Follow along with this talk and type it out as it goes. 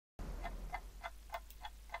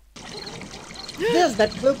There's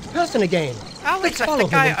that cloaked person again. Oh, Let's he's left follow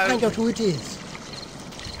the him gate and find open. out who it is.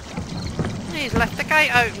 He's left the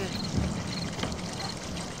gate open.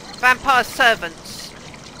 Vampire servants.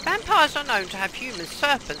 Vampires are known to have human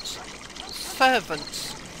servants.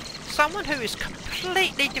 Someone who is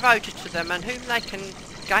completely devoted to them and whom they can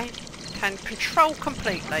control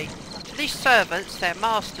completely. To these servants, their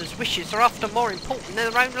masters' wishes are often more important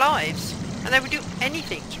than their own lives, and they would do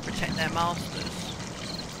anything to protect their masters.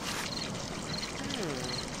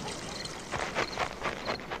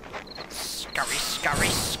 Scurry, scurry,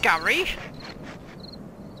 scurry.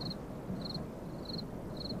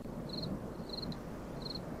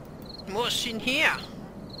 What's in here?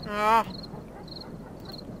 Ah.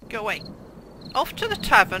 Go away. Off to the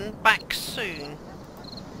tavern, back soon.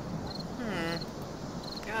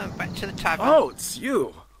 Going back to the tavern. Oh, it's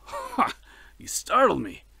you. You startled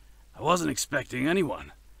me. I wasn't expecting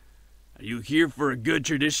anyone. Are you here for a good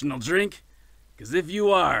traditional drink? Because if you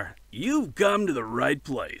are, you've come to the right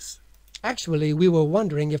place. Actually, we were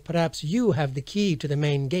wondering if perhaps you have the key to the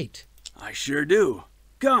main gate. I sure do.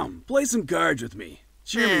 Come, play some cards with me.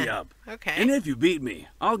 Cheer me up. Okay. And if you beat me,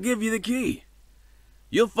 I'll give you the key.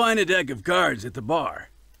 You'll find a deck of cards at the bar.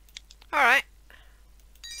 Alright.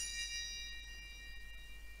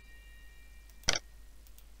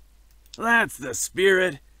 That's the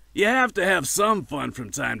spirit. You have to have some fun from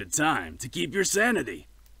time to time to keep your sanity.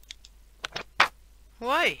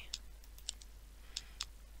 Why?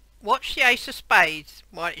 Watch the ace of spades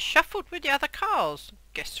while it's shuffled with the other cards.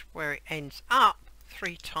 Guess where it ends up?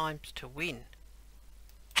 3 times to win.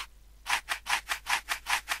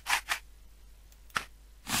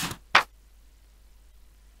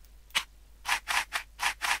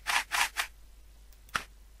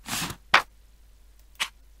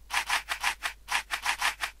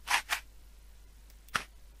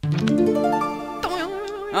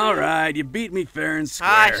 Alright, you beat me fair and square.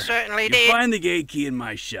 I certainly did. You find the gate key in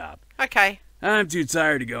my shop. Okay. I'm too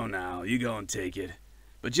tired to go now. You go and take it.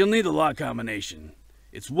 But you'll need the lock combination.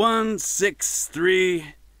 It's 1, 6,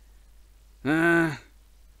 3...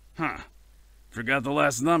 Forgot the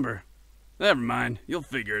last number. Never mind. You'll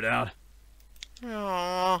figure it out.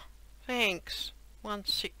 Aww. Thanks.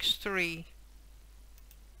 163.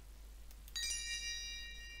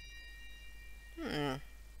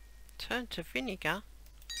 Turn to vinegar.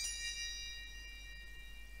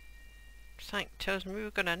 Something tells me we're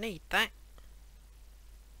gonna need that.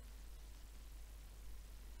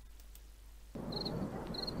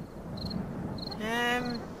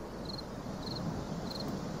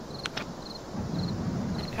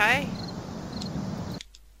 Okay.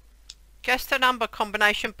 Guess the number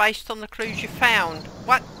combination based on the clues you found.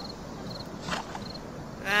 What?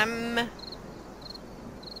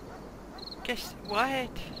 Guess what?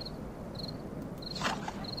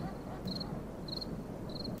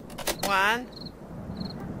 1,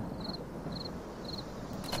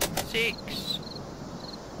 6,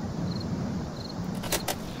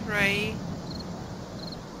 3,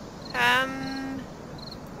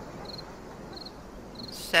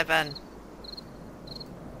 7.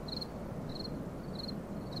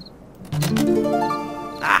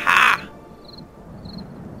 Aha!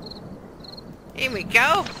 Here we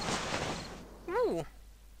go. Ooh.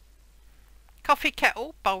 Coffee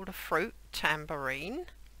kettle, bowl of fruit, tambourine.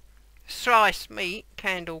 Sliced meat,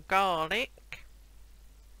 candle garlic.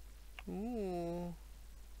 Ooh.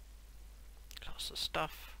 Lots of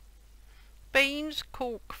stuff. Beans,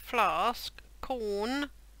 cork, flask, corn,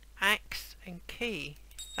 axe and key.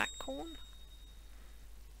 Is that corn?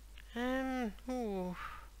 Ooh.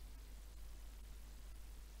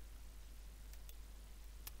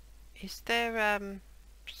 Is there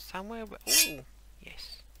somewhere where... Ooh,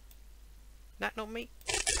 yes. That not meat?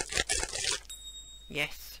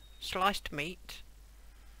 Yes. Sliced meat.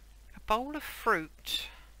 A bowl of fruit.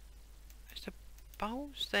 There's the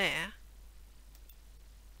bowls there.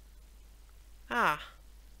 Ah.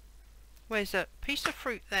 Where's a piece of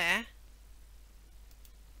fruit there?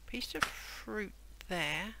 Piece of fruit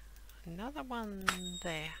there. Another one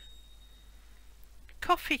there.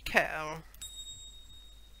 Coffee kettle.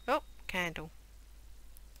 Oh, candle.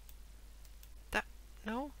 That,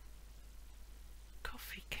 no.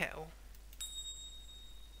 Coffee kettle.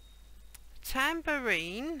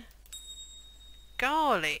 Tambourine.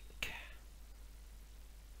 Garlic.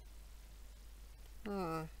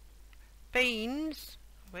 Beans.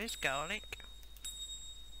 Where's garlic?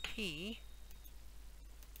 Key.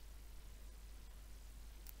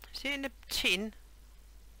 Is it in a tin?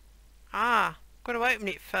 Ah, got to open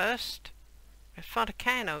it first. Let's find a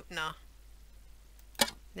can opener.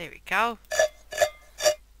 There we go.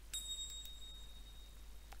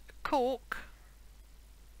 Cork.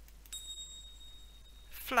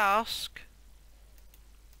 flask.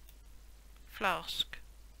 Flask.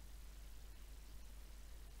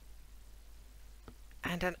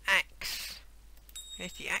 And an axe.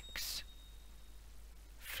 Here's the axe.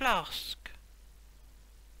 Flask.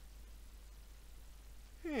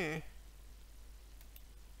 Here's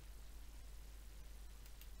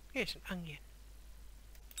an onion.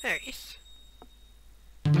 There it is.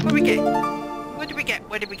 What do we get? What did we get?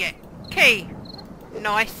 What did we get? Key.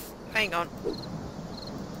 Nice. Hang on.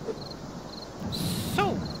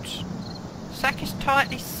 Salt. Sack is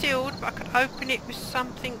tightly sealed, but I could open it with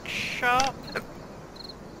something sharp.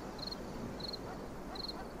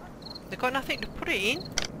 They've got nothing to put it in?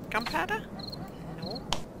 Gunpowder? No.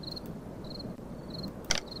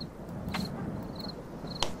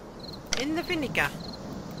 In the vinegar.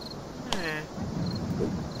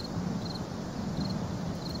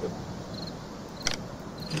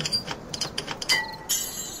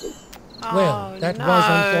 Well, that was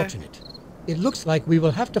unfortunate. It looks like we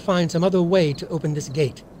will have to find some other way to open this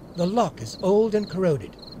gate. The lock is old and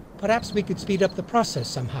corroded. Perhaps we could speed up the process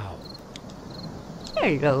somehow.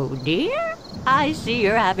 Hello, dear. I see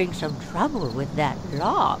you're having some trouble with that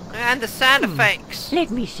lock. And the sound effects. Let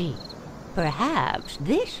me see. Perhaps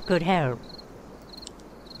this could help.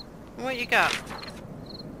 What you got?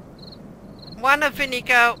 One of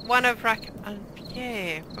vinegar, one of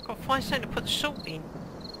yeah, I've got to find something to put the salt in.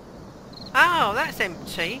 Oh, that's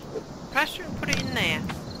empty. Perhaps we can put it in there.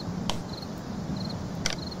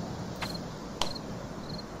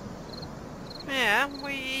 Yeah,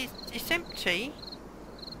 it's empty.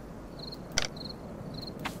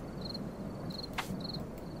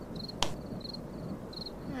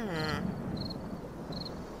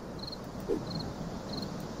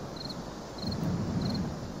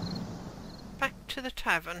 Back to the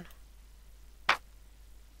tavern.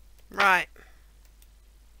 Right.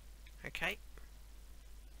 Okay.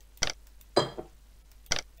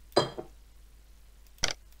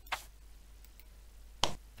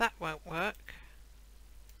 That won't work.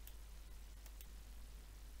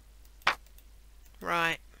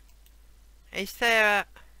 Right. Is there a...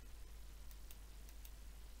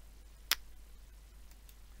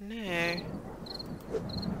 No.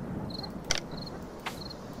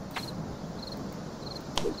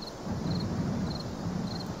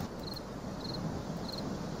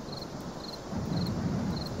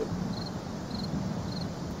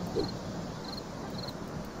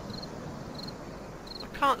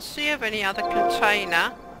 Can't see of any other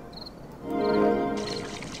container.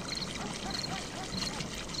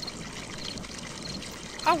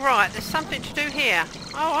 Oh right, there's something to do here.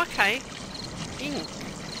 Oh okay. Ink.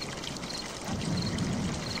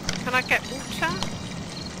 Can I get water?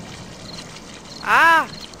 Ah!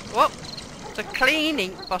 Whoop! The clean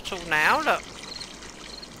ink bottle now, look.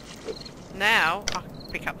 Now I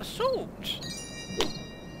can pick up the salt.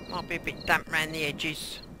 Might be a bit damp around the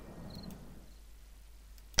edges.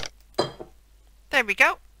 There we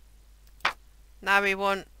go. Now we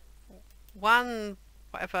want one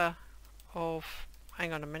whatever of,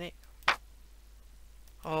 hang on a minute,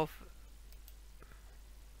 of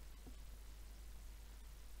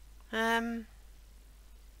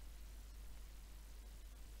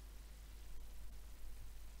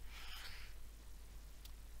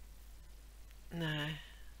no.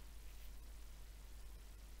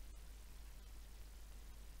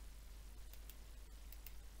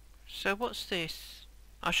 So what's this?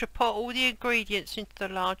 I should put all the ingredients into the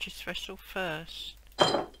largest vessel first.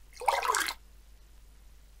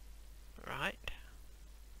 Right.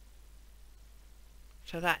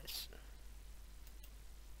 So that's...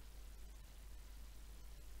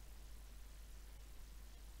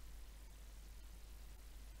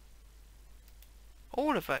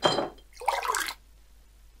 all of it.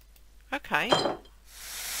 Okay.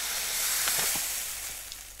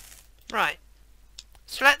 Right.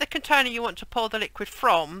 Select the container you want to pour the liquid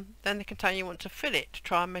from, then the container you want to fill it. To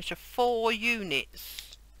try and measure 4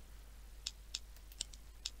 units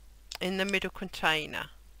in the middle container.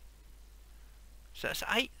 So that's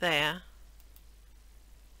 8 there.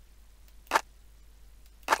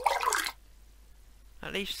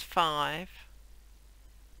 That leaves 5.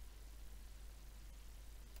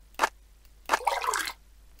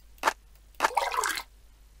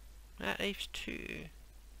 That leaves 2.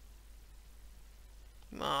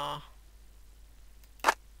 Ah.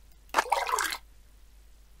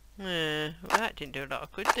 Well, that didn't do a lot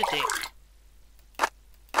of good, did it?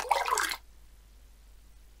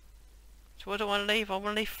 So what do I want to leave? I want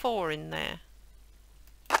to leave 4 in there.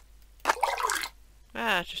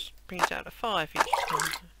 Ah, it just brings out a 5 each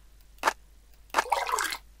time.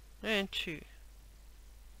 And 2.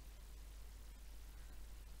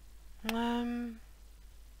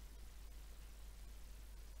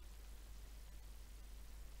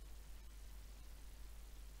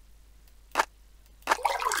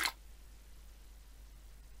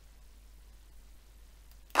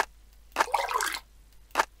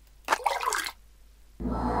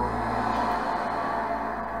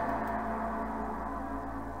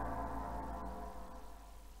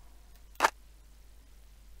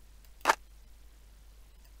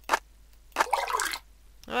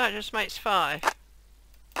 Well, that just makes 5.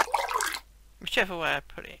 Whichever way I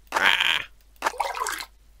put it.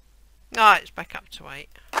 No, it's back up to 8.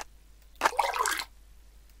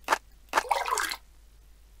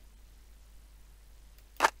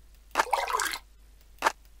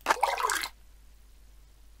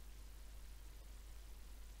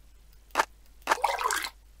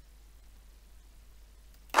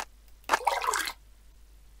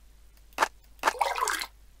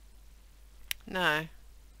 No.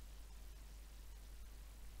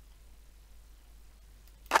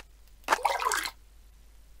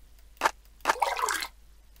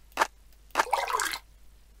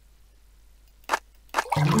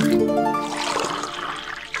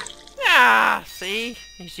 Ah, see?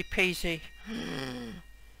 Easy peasy.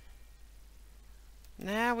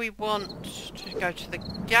 Now we want to go to the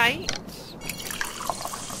gate.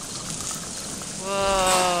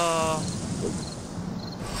 Whoa.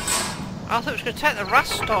 I thought it was going to take the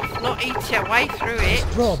rust off, not eat your way through it.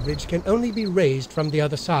 The drawbridge can only be raised from the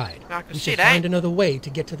other side. I can We see should that. find another way to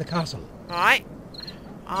get to the castle. Right.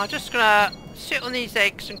 I'm just going to sit on these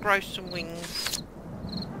eggs and grow some wings.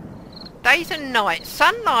 Days and nights.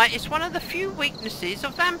 Sunlight is one of the few weaknesses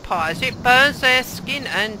of vampires. It burns their skin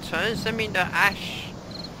and turns them into ash.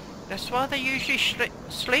 That's why they usually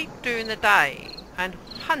sleep during the day and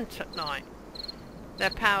hunt at night.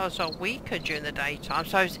 Their powers are weaker during the daytime,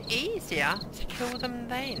 so it's easier to kill them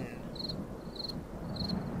then.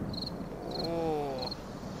 Oh.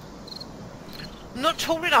 I'm not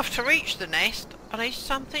tall enough to reach the nest. I need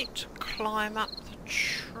something to climb up the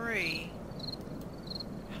tree.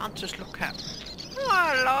 Hunters look at.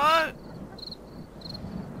 Oh, hello.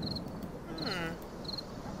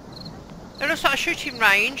 It looks like a shooting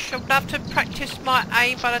range. I'd love to practice my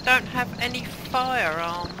aim, but I don't have any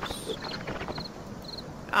firearms.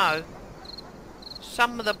 Oh.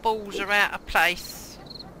 Some of the balls are out of place.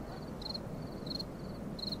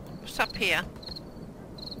 What's up here?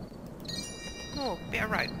 Oh, bit of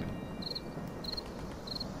rope.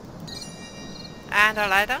 And a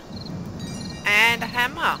ladder. And a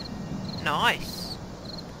hammer. Nice.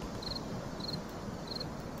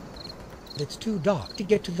 It's too dark to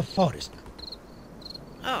get to the forest.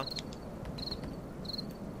 Oh.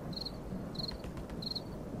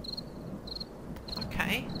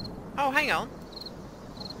 Okay. Oh, hang on.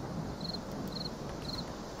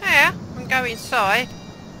 Here, I can go inside.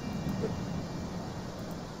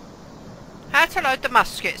 How to load the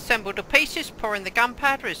musket. Assemble the pieces, pour in the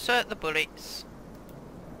gunpowder, insert the bullets.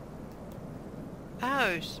 Oh,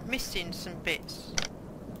 it's missing some bits.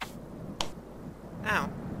 Oh.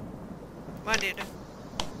 What did it do?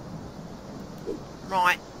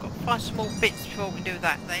 Right, got to find some more bits before we do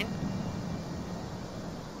that then.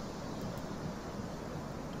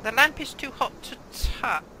 The lamp is too hot to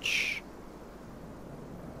touch.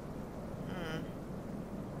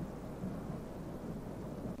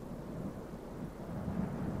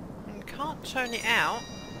 Can't turn it out.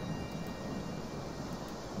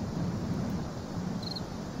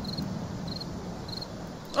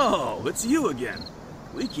 Oh, it's you again.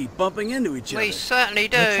 We keep bumping into each other. We certainly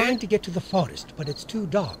do. We're trying to get to the forest, but it's too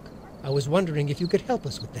dark. I was wondering if you could help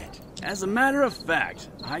us with that. As a matter of fact,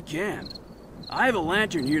 I can. I have a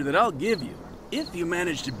lantern here that I'll give you, if you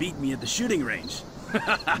manage to beat me at the shooting range.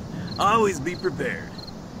 Always be prepared.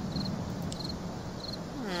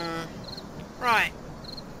 Right.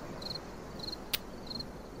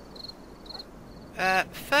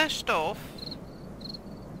 First off,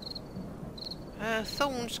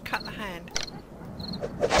 thorns cut the hand.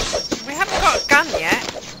 We haven't got a gun yet,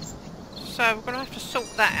 so we're going to have to sort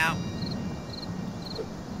that out.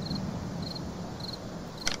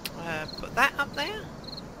 Put that up there.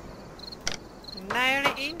 Nail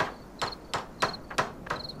it in.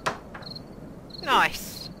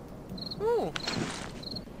 Nice. Ooh.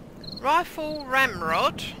 Rifle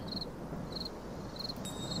ramrod.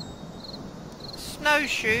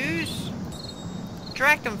 Snowshoes.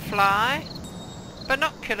 Dragonfly.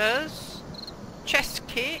 Binoculars. Chest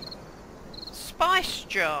kit. Spice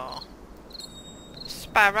jar.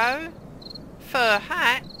 Sparrow. Fur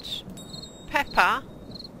hat. Pepper.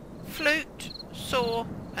 Flute, saw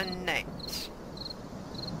and net.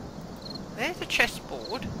 There's a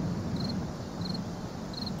chessboard.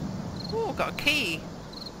 Oh, got a key.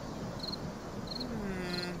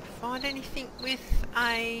 Find anything with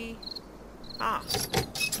a... Ah.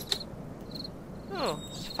 Oh,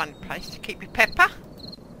 it's a fun place to keep your pepper.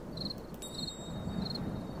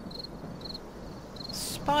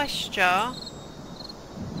 Spice jar.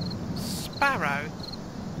 Sparrow.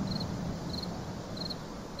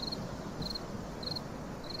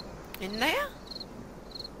 In there?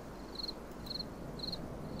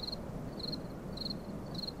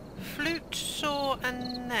 Flute, saw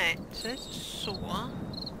and net. There's a saw.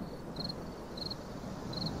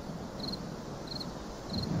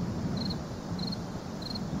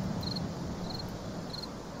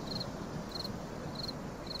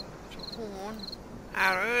 Horn.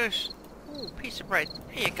 Arrows. Ooh, piece of bread.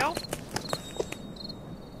 Here you go.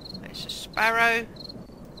 There's a sparrow.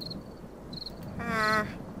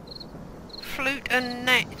 Flute and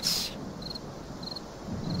nets.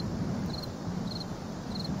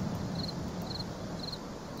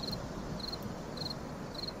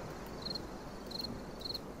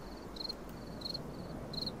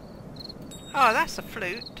 Oh, that's a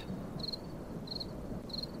flute.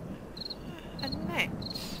 A net.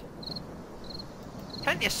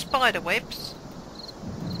 Plenty of spider webs.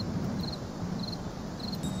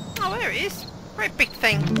 Oh, there it is. Great big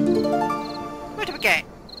thing. What do we get?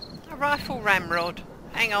 A rifle ramrod.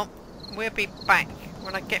 Hang on. We'll be back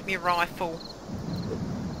when I get my rifle.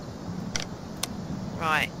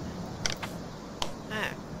 Right.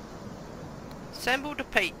 Now. Assemble the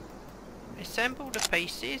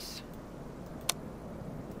pieces.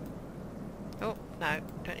 Oh, no.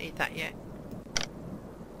 Don't need that yet.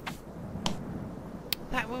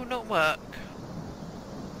 That will not work.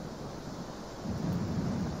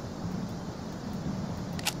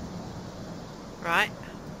 Right.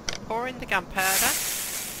 Pour in the gunpowder.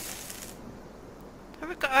 I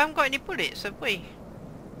haven't got any bullets, have we?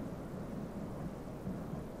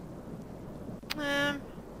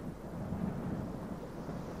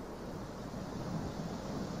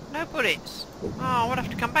 No bullets. Oh, I'll have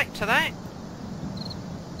to come back to that.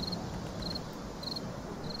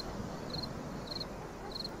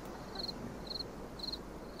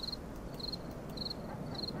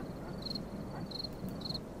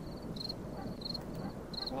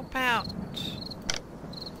 What about...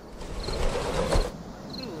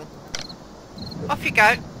 Ooh. Off you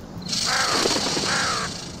go.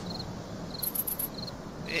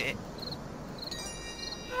 Yeah.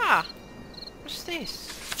 Ah, what's this?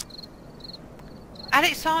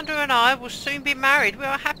 Alexander and I will soon be married. We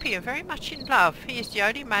are happy and very much in love. He is the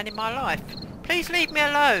only man in my life. Please leave me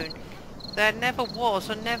alone. There never was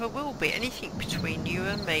and never will be anything between you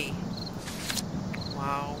and me.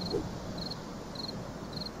 Wow.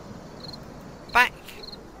 Back.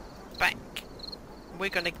 We're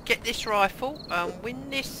going to get this rifle and win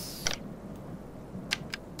this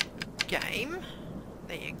game.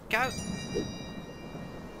 There you go.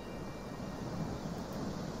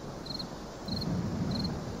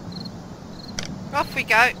 Off we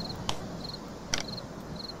go.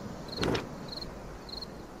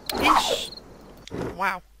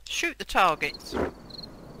 Wow. Shoot the targets.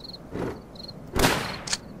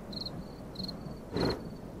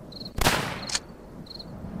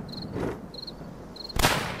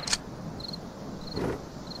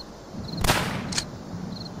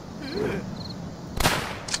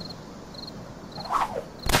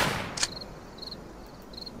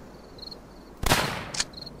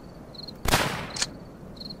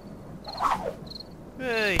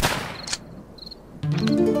 Hey.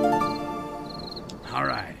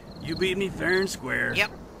 Alright, you beat me fair and square.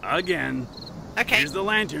 Yep. Again. Okay. Here's the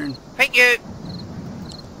lantern. Thank you.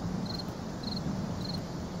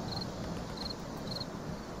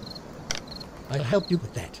 I'll help you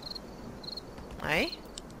with that. Hey?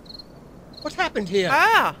 What happened here?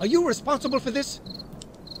 Ah! Are you responsible for this?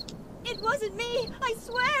 It wasn't me, I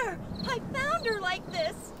swear! I found her like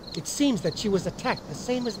this! It seems that she was attacked the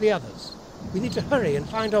same as the others. We need to hurry and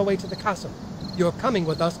find our way to the castle. You're coming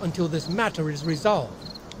with us until this matter is resolved.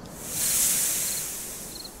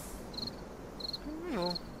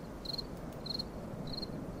 Ooh.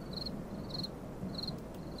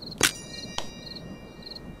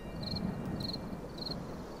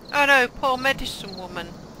 Oh no, poor medicine woman.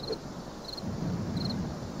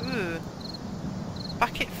 Ooh.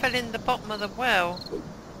 Bucket fell in the bottom of the well.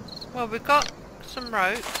 Well, we've got some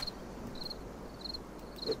rope.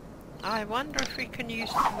 I wonder if we can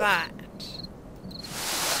use that.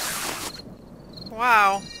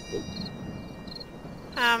 Wow.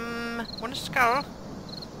 Want a skull?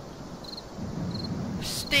 A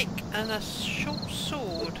stick and a short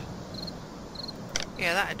sword.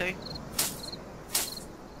 Yeah, that'll do.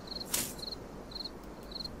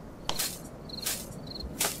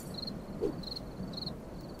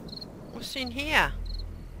 What's in here?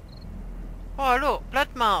 Oh look, blood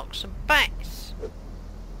marks and bats.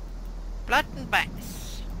 Blood and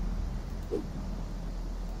bats.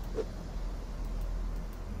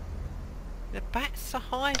 The bats are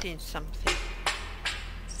hiding something.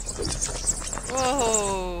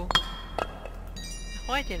 Whoa! They're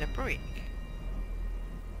hiding a brick.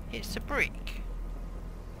 It's a brick.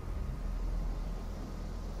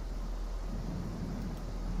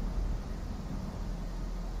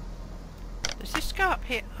 Does this go up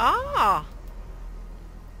here? Ah!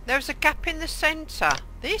 There's a gap in the centre.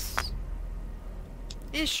 This?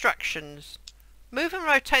 Instructions. Move and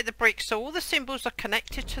rotate the brick so all the symbols are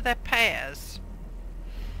connected to their pairs.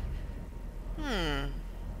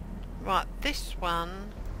 Right, this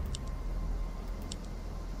one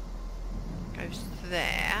goes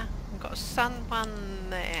there. We've got a sun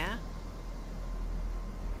one there.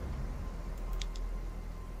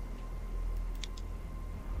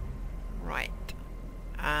 Right.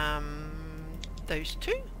 Those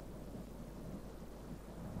two?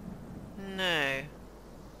 No.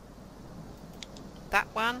 That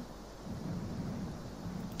one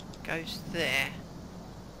goes there.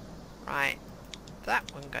 Right.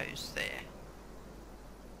 That one goes there.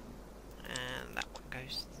 And that one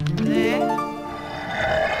goes there.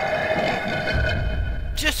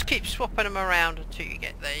 Just keep swapping them around until you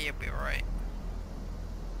get there, you'll be alright.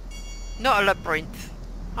 Not a labyrinth.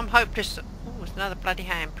 I'm hopeless. Oh, there's another bloody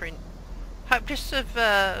handprint. Hopeless of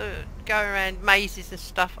going around mazes and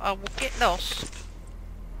stuff. I will get lost.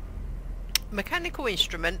 Mechanical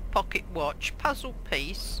instrument, pocket watch, puzzle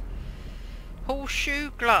piece,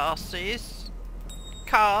 horseshoe, glasses,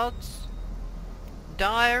 cards,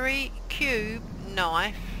 diary, cube,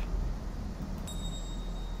 knife,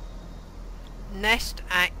 nest,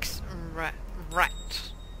 axe, rat.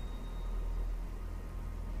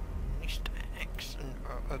 Nest, axe, and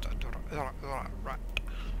rat.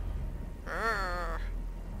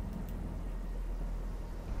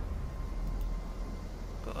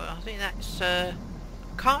 I think that's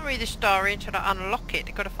can't read this diary until I unlock it.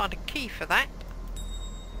 I've got to find a key for that.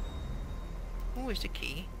 Where's the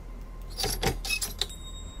key?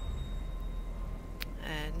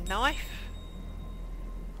 Knife,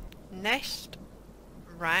 nest,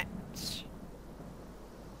 rat,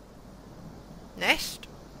 nest,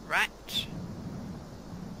 rat,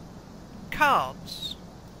 cards,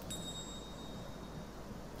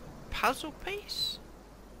 puzzle piece.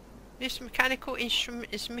 This mechanical instrument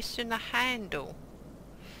is missing a handle.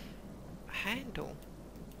 A handle?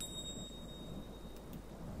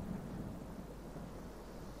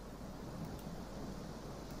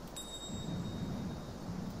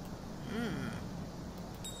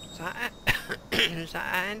 Is that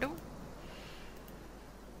a handle?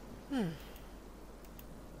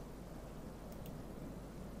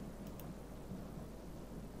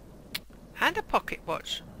 And a pocket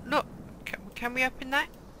watch. Look, can we open that?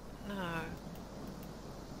 No.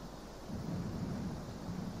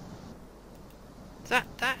 Is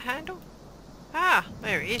that handle? Ah,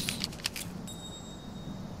 there it is.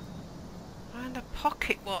 And a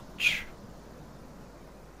pocket watch.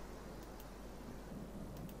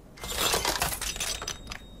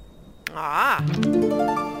 Ah.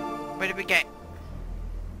 Where did we get?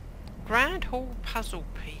 Grand Hall puzzle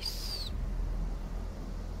piece.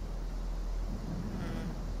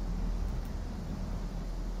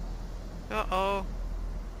 Uh-oh.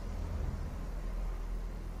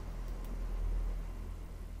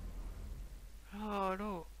 Oh,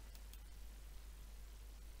 no.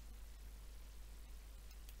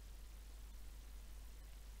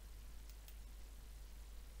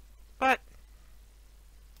 But...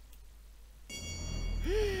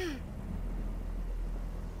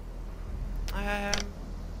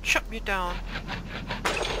 chop you down.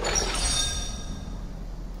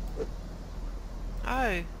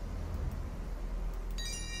 Oh.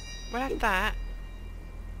 We'll have that.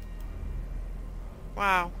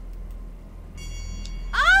 Wow.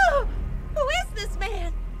 Oh! Who is this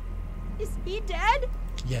man? Is he dead?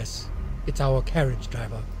 Yes, it's our carriage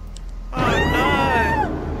driver.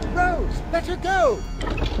 Oh no! Rose, let her go!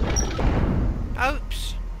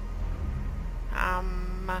 Oops.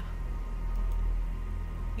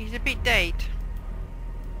 He's a bit dead.